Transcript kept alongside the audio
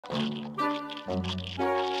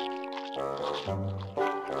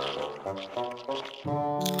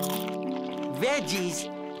Veggies.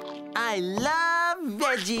 I love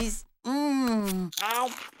veggies. Mmm.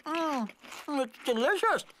 It's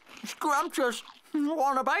delicious. Scrumptious.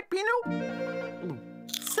 Want a bite, Binoo?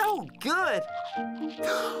 So good.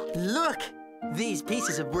 Look. These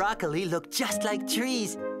pieces of broccoli look just like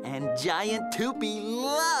trees. And giant Toopy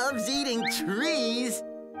loves eating trees.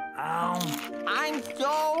 I'm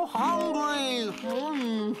so hungry.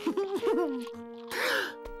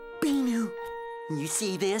 Binoo, you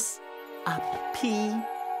see this? A pea.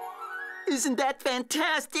 Isn't that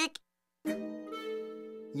fantastic?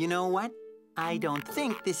 You know what? I don't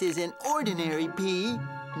think this is an ordinary pea.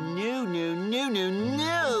 No, no, no, no,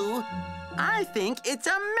 no. I think it's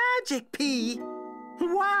a magic pea.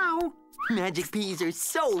 Wow. Magic peas are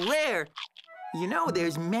so rare. You know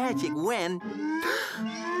there's magic when...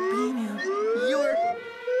 Binoo, you're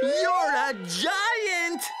a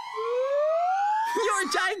giant! You're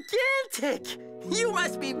gigantic! You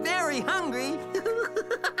must be very hungry.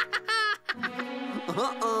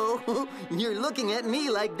 Uh-oh, you're looking at me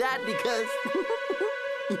like that because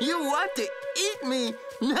you want to eat me.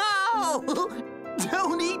 No!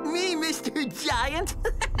 Don't eat me, Mr. Giant.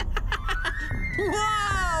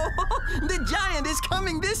 Whoa! The giant is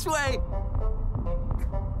coming this way.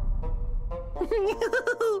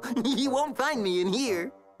 He won't find me in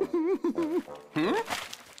here.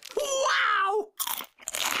 Wow!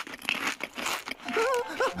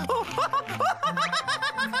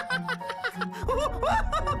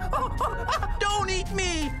 Don't eat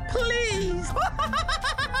me, please!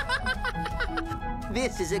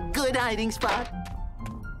 This is a good hiding spot.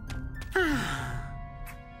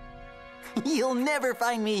 You'll never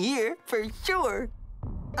find me here, for sure.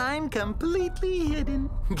 I'm completely hidden,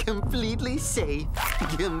 completely safe,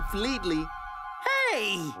 completely...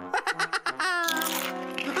 Hey!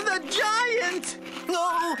 The giant!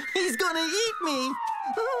 Oh, he's gonna eat me!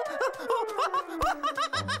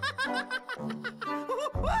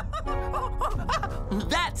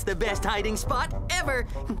 That's the best hiding spot ever!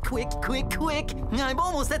 Quick, quick, quick! I'm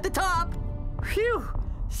almost at the top! Phew!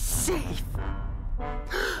 Safe!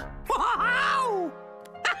 Wow!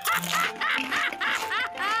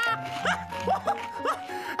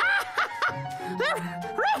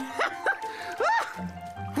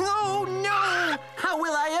 Oh no! How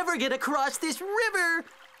will I ever get across this river?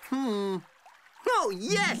 Oh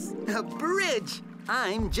yes! A bridge!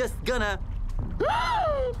 I'm just gonna...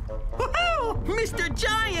 Mr.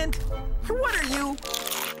 Giant! What are you?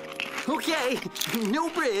 Okay, no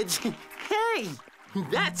bridge. Hey!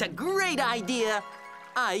 That's a great idea!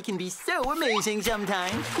 I can be so amazing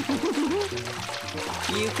sometimes.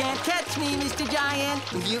 You can't catch me, Mr. Giant.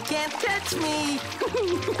 You can't catch me.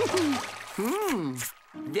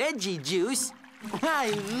 Veggie juice.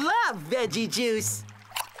 I love veggie juice.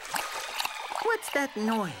 What's that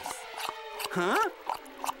noise? Huh?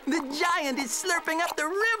 The giant is slurping up the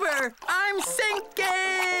river. I'm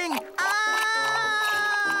sinking.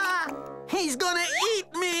 Ah! He's gonna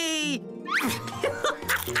eat me.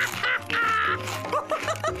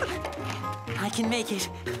 I can make it.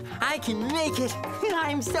 I can make it.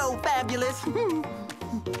 I'm so fabulous.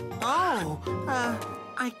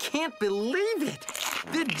 I can't believe it.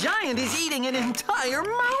 The giant is eating an entire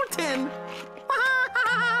mountain.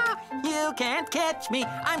 You can't catch me.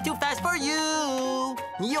 I'm too fast for you.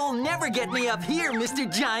 You'll never get me up here, Mr.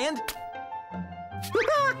 Giant.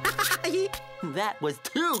 That was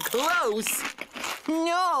too close.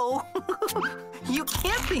 No. You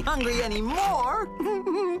can't be hungry anymore.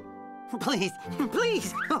 Please,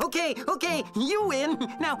 please. Okay, okay, you win.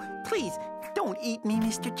 Now, please, don't eat me,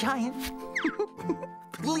 Mr. Giant.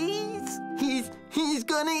 Please. He's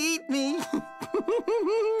gonna eat me.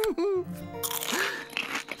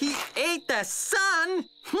 He ate the sun.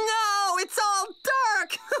 No, it's all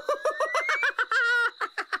dark.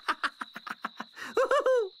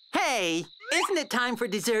 Hey, isn't it time for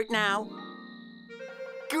dessert now?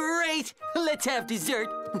 Great, let's have dessert.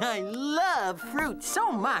 I love fruit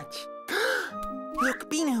so much. Look,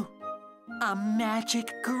 Binoo, a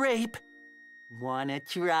magic grape. Wanna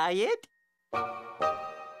try it?